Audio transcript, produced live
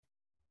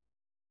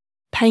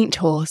Paint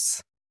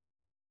horse.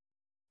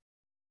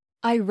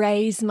 I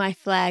raise my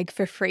flag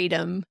for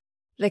freedom,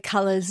 the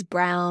colours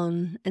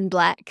brown and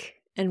black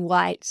and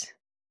white.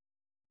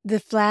 The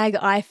flag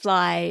I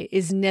fly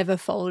is never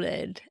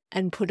folded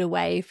and put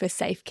away for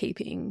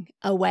safekeeping,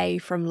 away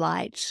from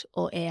light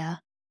or air.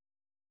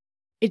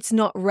 It's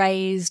not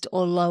raised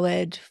or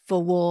lowered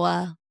for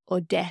war or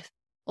death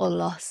or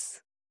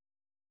loss.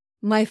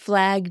 My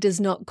flag does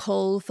not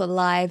call for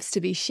lives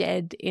to be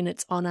shed in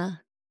its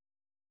honour.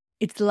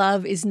 Its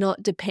love is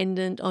not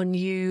dependent on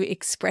you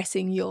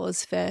expressing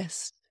yours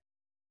first.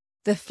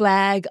 The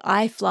flag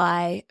I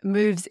fly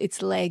moves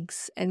its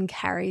legs and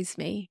carries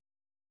me.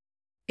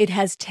 It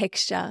has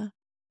texture,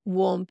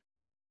 warmth,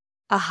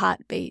 a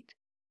heartbeat.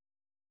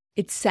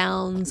 It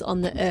sounds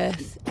on the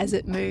earth as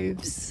it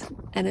moves,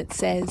 and it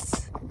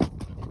says,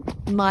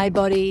 "My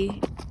body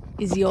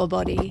is your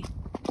body,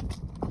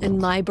 and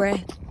my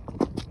breath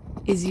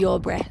is your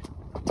breath.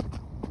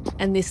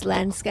 And this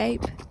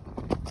landscape,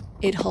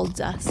 it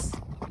holds us.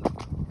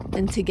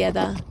 And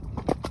together,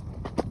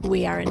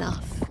 we are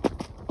enough."